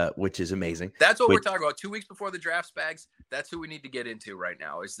is amazing. That's what we're talking about. 2 weeks before the draft, Spags. That's who we need to get into right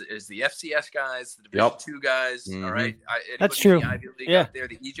now. Is the FCS guys, the Division II guys. Mm-hmm. All right, that's true. The Ivy League out there,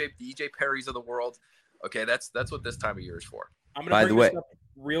 the EJ Perrys of the world. Okay, that's what this time of year is for. I'm gonna bring this up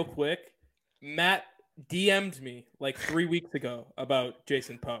real quick. Matt DM'd me like 3 weeks ago about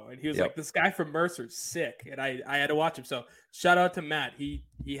Jason Poe, and he was like, "This guy from Mercer's sick," and I had to watch him. So shout out to Matt. He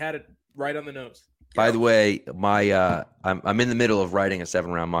had it right on the nose. By the way, I'm in the middle of writing a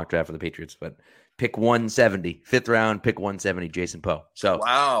 7-round mock draft for the Patriots, but pick 170, 5th round, pick 170, Jason Poe. So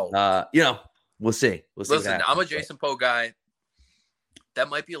wow, we'll see. Listen, I'm a Jason Poe guy. That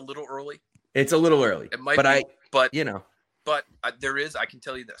might be a little early. It's a little early. It might be, but there is. I can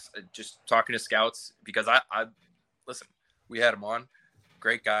tell you this. Just talking to scouts, because I listen. We had him on.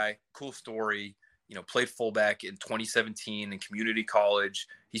 Great guy, cool story. Played fullback in 2017 in community college.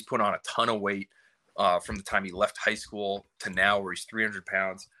 He's put on a ton of weight. From the time he left high school to now, where he's 300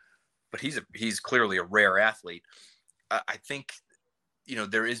 pounds, but he's clearly a rare athlete. I think,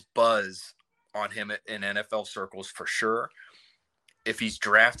 there is buzz on him in NFL circles for sure. If he's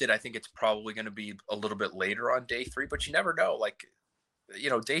drafted, I think it's probably going to be a little bit later on day 3, but you never know.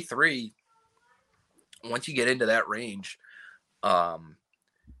 Day 3, once you get into that range,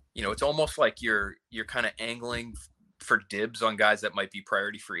 it's almost like you're kind of angling for dibs on guys that might be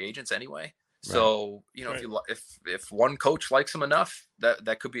priority free agents anyway. So, if one coach likes him enough,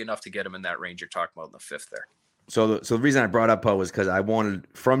 that could be enough to get him in that range you're talking about in the 5th there. So the reason I brought up Poe was because I wanted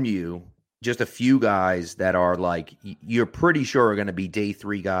from you just a few guys that are you're pretty sure are going to be day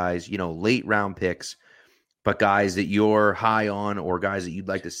 3 guys, late round picks, but guys that you're high on or guys that you'd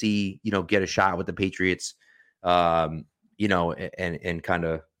like to see, get a shot with the Patriots, and kind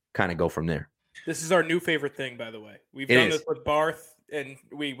of go from there. This is our new favorite thing, by the way. We've done this with Barth. And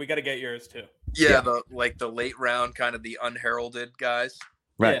we got to get yours too. Yeah, the late round, kind of the unheralded guys.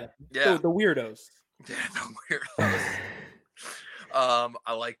 Right. Yeah. The weirdos. Yeah, the weirdos.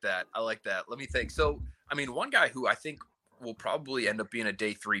 I like that. Let me think. So, one guy who I think will probably end up being a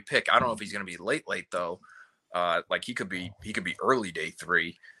day 3 pick. I don't know if he's going to be late though. He could be early day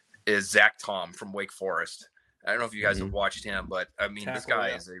 3. Is Zach Tom from Wake Forest. I don't know if you guys have watched him, but this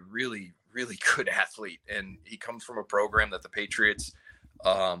guy is a really, really good athlete, and he comes from a program that the Patriots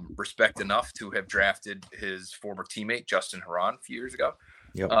respect enough to have drafted his former teammate Justin Herron a few years ago.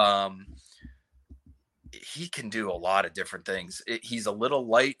 Yep. He can do a lot of different things. He's a little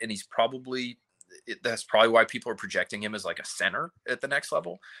light, and that's probably why people are projecting him as like a center at the next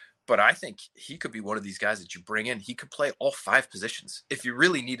level. but I think he could be one of these guys that you bring in. He could play all 5 positions if you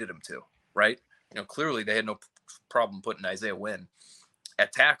really needed him to, right? Clearly they had no problem putting Isaiah Wynn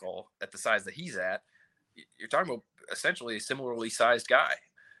at tackle at the size that he's at. You're talking about essentially a similarly sized guy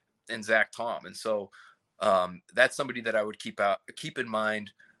in Zach Tom. And so that's somebody that I would keep in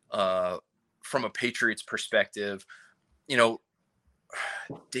mind from a Patriots perspective.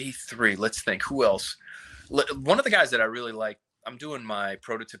 Day 3, let's think. Who else? One of the guys that I really like, I'm doing my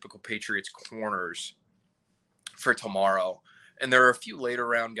prototypical Patriots corners for tomorrow. And there are a few later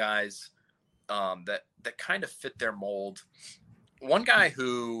round guys that kind of fit their mold. One guy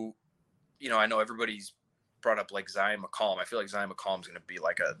who, I know everybody's brought up like Zion McCollum. I feel like Zion McCollum's going to be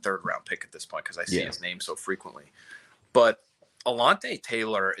like a 3rd round pick at this point because I see his name so frequently. But Alontae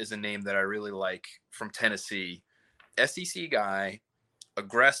Taylor is a name that I really like from Tennessee. SEC guy,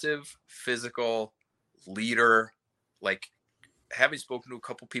 aggressive, physical, leader. Like, having spoken to a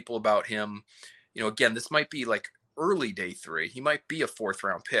couple people about him, again, this might be like early day 3. He might be a 4th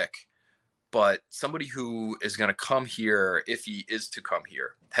round pick, but somebody who is going to come here, if he is to come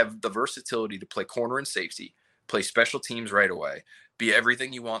here, have the versatility to play corner and safety, play special teams right away, be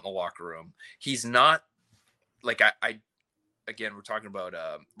everything you want in the locker room. He's not like again, we're talking about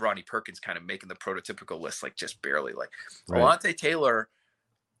Ronnie Perkins kind of making the prototypical list, like just barely. Like Alontae Taylor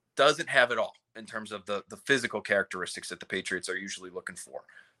doesn't have it all in terms of the physical characteristics that the Patriots are usually looking for.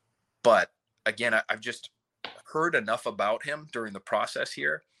 But again, I've just heard enough about him during the process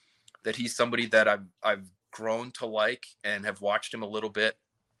here that he's somebody that I've grown to like and have watched him a little bit.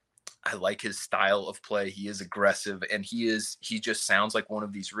 I like his style of play. He is aggressive, and he just sounds like one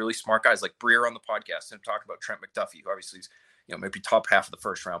of these really smart guys, like Breer on the podcast and talk about Trent McDuffie, who obviously is, maybe top half of the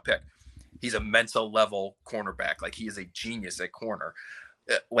 1st round pick. He's a mental level cornerback. Like, he is a genius at corner.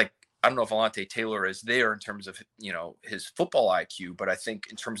 Like, I don't know if Alontae Taylor is there in terms of, his football IQ, but I think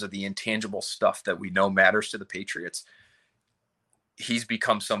in terms of the intangible stuff that we know matters to the Patriots, he's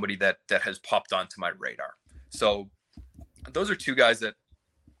become somebody that has popped onto my radar. So those are 2 guys that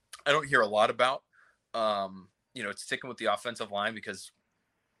I don't hear a lot about. It's sticking with the offensive line because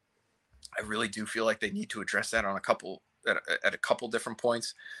I really do feel like they need to address that on at a couple different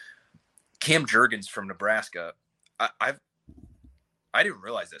points. Cam Jurgens from Nebraska, I didn't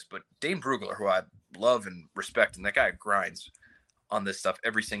realize this, but Dane Brugler, who I love and respect, and that guy grinds on this stuff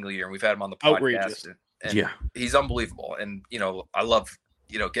every single year. And we've had him on the podcast. Outrageous. And he's unbelievable. And, I love,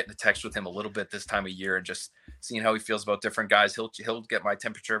 getting a text with him a little bit this time of year and just seeing how he feels about different guys. He'll get my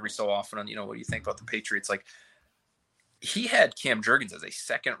temperature every so often on, what do you think about the Patriots? Like, he had Cam Jurgens as a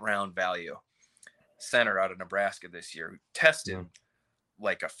 2nd round value center out of Nebraska this year, who tested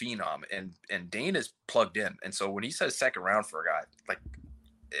like a phenom, and Dane is plugged in. And so when he says 2nd round for a guy, like,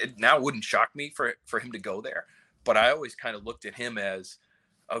 it now wouldn't shock me for him to go there. But I always kind of looked at him as,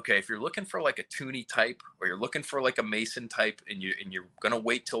 okay, if you're looking for like a Tooney type, or you're looking for like a Mason type, and you're going to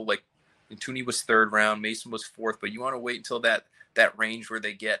wait till, like, Tooney was 3rd round, Mason was 4th, but you want to wait until that range where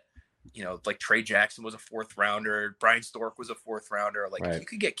they get, like Trey Jackson was a 4th rounder, Brian Stork was a 4th rounder. Like, you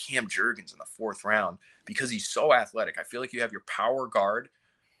could get Cam Jurgens in the 4th round because he's so athletic. I feel like you have your power guard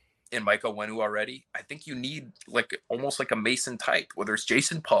in Micah Onwenu already. I think you need like almost like a Mason type, whether it's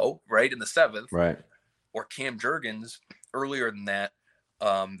Jason Poe, right, in the 7th, or Cam Jurgens earlier than that.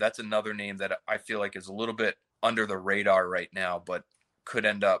 That's another name that I feel like is a little bit under the radar right now, but could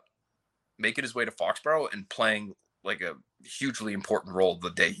end up making his way to Foxborough and playing like a hugely important role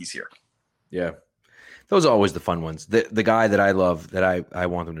the day he's here. Yeah. Those are always the fun ones. The guy that I love that I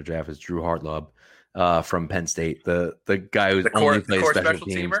want them to draft is Drew Hartlob from Penn State. The guy who's only plays special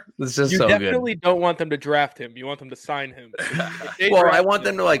teams. It's just so good. You definitely don't want them to draft him. You want them to sign him. Well, I want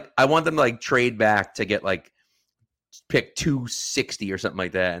them to trade back to get like pick 260 or something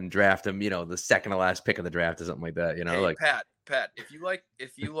like that and draft him, the 2nd to last pick of the draft or something like that. Hey, like Pat, if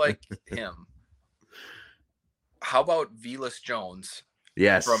you like him, how about Velas Jones?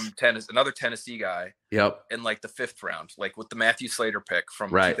 Yes, from Tennessee, another Tennessee guy. Yep, in like the 5th round, like with the Matthew Slater pick from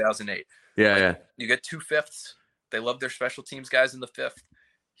 2008. Yeah, you get 2 5ths. They love their special teams guys in the 5th.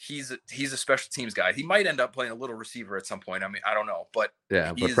 He's a special teams guy. He might end up playing a little receiver at some point. I mean, I don't know, but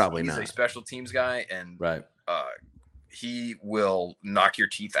probably he's not. a special teams guy, and he will knock your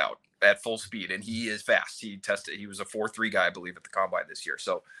teeth out at full speed, and he is fast. He was a 4.3 guy, I believe, at the combine this year.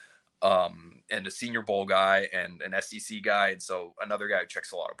 So, and a Senior Bowl guy and an SEC guy, and so another guy who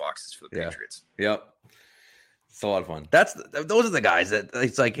checks a lot of boxes for the Patriots. Yep. It's a lot of fun. Those are the guys that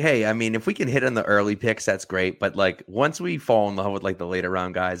it's like, hey, I mean, if we can hit on the early picks, that's great. But like once we fall in love with like the later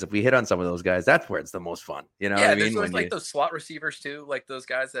round guys, if we hit on some of those guys, that's where it's the most fun. You know what I mean? There's like those slot receivers too, like those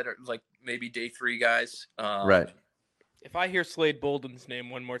guys that are like maybe day 3 guys. If I hear Slade Bolden's name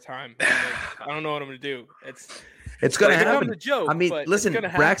one more time, I don't know what I'm going to do. It's going to happen. A joke, I mean, listen,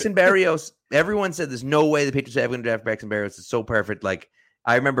 Braxton Berrios, everyone said there's no way the Patriots are ever going to draft Braxton Berrios. It's so perfect. Like,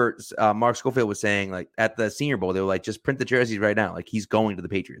 I remember Mark Schofield was saying, like, at the Senior Bowl, they were like, just print the jerseys right now. Like, he's going to the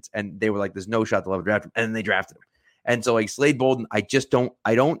Patriots. And they were like, there's no shot they'll ever draft him. And then they drafted him. And so, like, Slade Bolden, I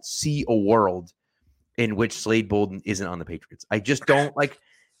don't see a world in which Slade Bolden isn't on the Patriots. I just don't, like,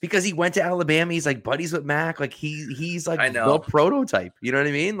 because he went to Alabama, he's like buddies with Mac. Like, he's like the prototype. You know what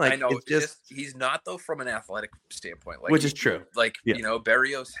I mean? Like, I know. It's just he's not, though, from an athletic standpoint. Like, which is true. Like,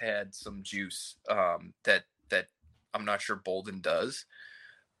 Berrios had some juice that I'm not sure Bolden does.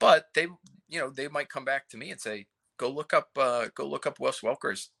 But they might come back to me and say, go look up Wes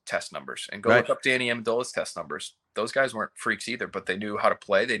Welker's test numbers and go look up Danny Amendola's test numbers. Those guys weren't freaks either, but they knew how to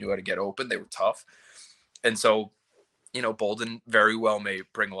play. They knew how to get open. They were tough. And so, Bolden very well may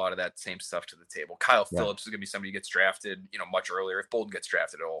bring a lot of that same stuff to the table. Kyle Phillips is going to be somebody who gets drafted, much earlier. If Bolden gets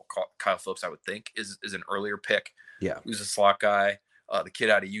drafted at all, Kyle Phillips, I would think, is an earlier pick. Yeah. Who's a slot guy. The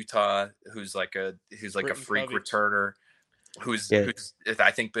kid out of Utah who's like a freak returner. Who's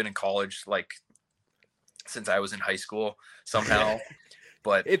I think been in college like since I was in high school somehow.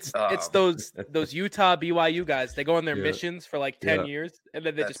 But it's those Utah BYU guys. They go on their missions for like 10 years and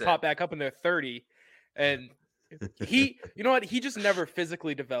then they just pop back up and they're 30. And he just never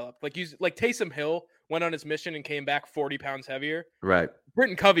physically developed. Like Taysom Hill went on his mission and came back 40 pounds heavier. Right.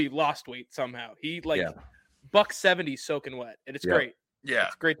 Britton Covey lost weight somehow. He $170 soaking wet, and it's great. Yeah,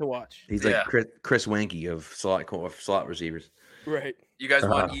 it's great to watch. He's like Chris Wanke of slot receivers. Right. You guys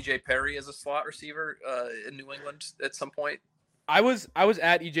want EJ Perry as a slot receiver in New England at some point? I was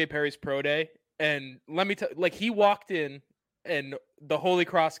at EJ Perry's pro day, and let me tell, like, he walked in, and the Holy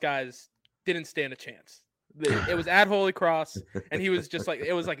Cross guys didn't stand a chance. It was at Holy Cross, and he was just like,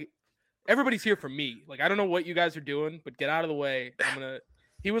 it was like, everybody's here for me. Like, I don't know what you guys are doing, but get out of the way.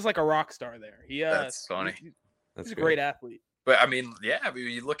 He was like a rock star there. That's funny. He's a great athlete. But I mean,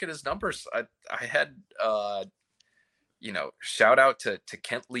 you look at his numbers. I had, shout out to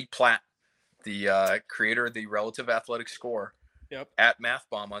Kent Lee Platt, the creator of the Relative Athletic Score. Yep. At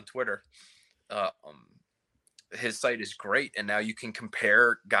MathBomb on Twitter. His site is great, and now you can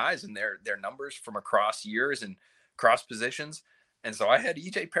compare guys and their numbers from across years and cross positions. And so I had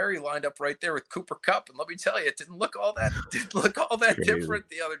EJ Perry lined up right there with Cooper Kupp, and let me tell you, it didn't look all that different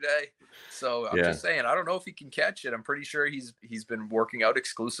the other day. So I'm just saying, I don't know if he can catch it. I'm pretty sure he's been working out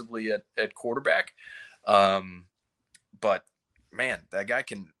exclusively at quarterback. But man, the guy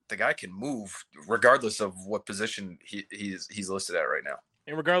can move regardless of what position he's listed at right now,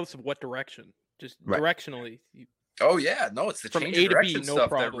 and regardless of what direction. Just directionally. It's the change of direction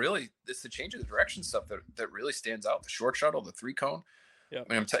stuff it's the change of the direction stuff that really stands out. The short shuttle, the 3-cone. Yeah.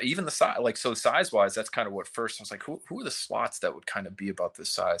 I mean, even the size, size wise, that's kind of what first I was like, who are the slots that would kind of be about this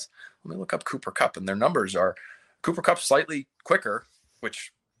size? Let me look up Cooper Kupp, and their numbers are Cooper Kupp slightly quicker,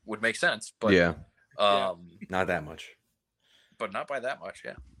 which would make sense, but not that much, but not by that much.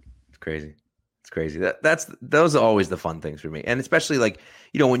 Yeah. It's crazy. It's crazy. Those are always the fun things for me. And especially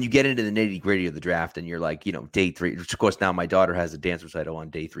when you get into the nitty gritty of the draft and you're like, day 3, which of course now my daughter has a dance recital on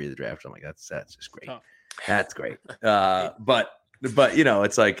day 3 of the draft. So I'm like, that's just great. Oh. That's great. But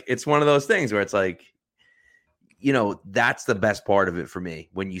it's like, it's one of those things where it's like, that's the best part of it for me.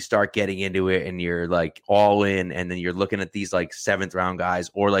 When you start getting into it and you're like all in, and then you're looking at these like 7th round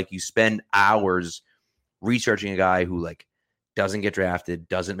guys, or like you spend hours researching a guy who like doesn't get drafted,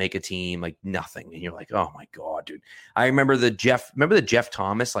 doesn't make a team, like nothing. And you're like, oh my God, dude. I remember the Jeff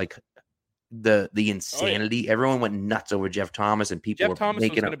Thomas, like the insanity. Everyone went nuts over Jeff Thomas, and people Jeff Thomas was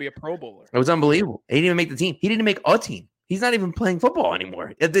going to be a Pro Bowler. It was unbelievable. He didn't even make the team. He didn't make a team. He's not even playing football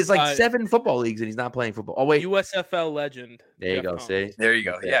anymore. There's like 7 football leagues and he's not playing football. Oh wait, USFL legend. There you go. Thomas. See, there you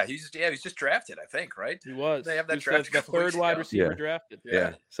go. Yeah, he's just drafted, I think, right? He was. They have that draft. The 3rd wide receiver drafted.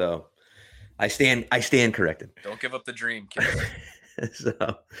 Yeah. So I stand corrected. Don't give up the dream, kid.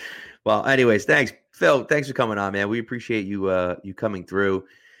 So, well, anyways, thanks, Phil. Thanks for coming on, man. We appreciate you coming through.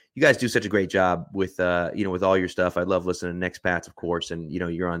 You guys do such a great job with with all your stuff. I love listening to Next Pats, of course, and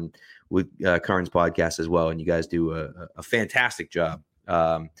you're on with Curran's podcast as well, and you guys do a fantastic job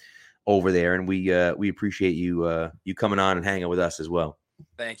over there, and we appreciate you coming on and hanging with us as well.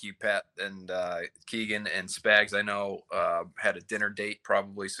 Thank you, Pat, and Keegan and Spags. I know had a dinner date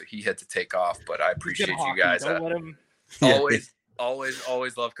probably, so he had to take off, but I appreciate you guys. Don't let him.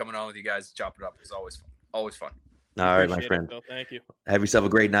 Always love coming on with you guys. Chop it up. It's always fun. All right, my friend. It, thank you. Have yourself a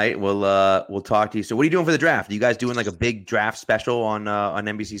great night. We'll talk to you. So what are you doing for the draft? Are you guys doing like a big draft special on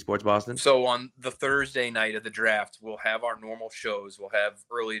NBC Sports Boston? So on the Thursday night of the draft, we'll have our normal shows. We'll have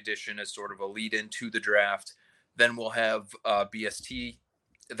Early Edition as sort of a lead into the draft. Then we'll have BST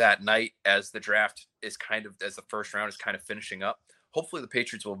that night as the draft is as the first round is kind of finishing up. Hopefully the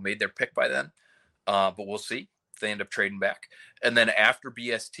Patriots will have made their pick by then, but we'll see if they end up trading back. And then after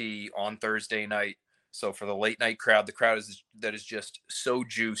BST on Thursday night, so for the late night crowd, the crowd that is just so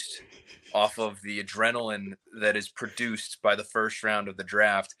juiced off of the adrenaline that is produced by the first round of the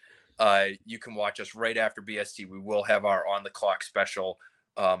draft, you can watch us right after BST. We will have our on the clock special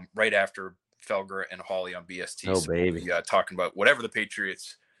right after Felger and Hawley on BST. Oh, so baby. we'll be, talking about whatever the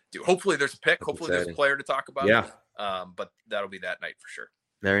Patriots do. Hopefully there's a pick. That's Hopefully exciting. there's a player to talk about. Yeah. But that'll be that night for sure.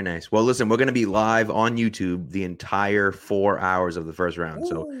 Very nice. Well, listen, we're going to be live on YouTube the entire 4 hours of the first round.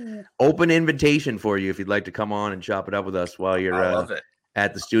 So open invitation for you if you'd like to come on and chop it up with us while you're I love it.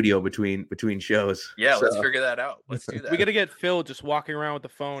 at the studio between shows. Yeah, So, let's figure that out. Let's do that. We got to get Phil just walking around with the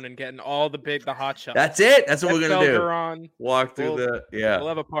phone and getting all the hot shots. that's it. That's what Get we're going to do. Felger on. Walk through We'll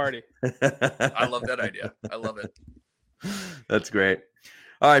have a party. I love that idea. I love it. That's great.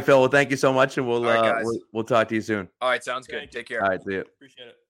 All right, Phil. Well, thank you so much, and we'll All right, guys. we'll talk to you soon. All right, sounds good. Thank you. Take care. All right, see you. Appreciate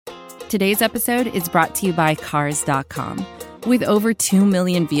it. Today's episode is brought to you by Cars.com. With over 2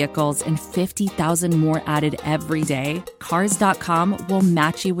 million vehicles and 50,000 more added every day, Cars.com will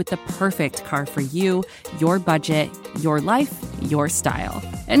match you with the perfect car for you, your budget, your life, your style.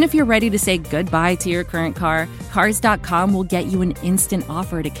 And if you're ready to say goodbye to your current car, Cars.com will get you an instant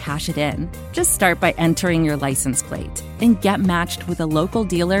offer to cash it in. Just start by entering your license plate and get matched with a local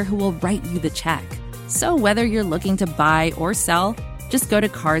dealer who will write you the check. So whether you're looking to buy or sell, just go to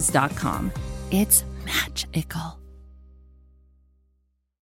Cars.com. It's magical.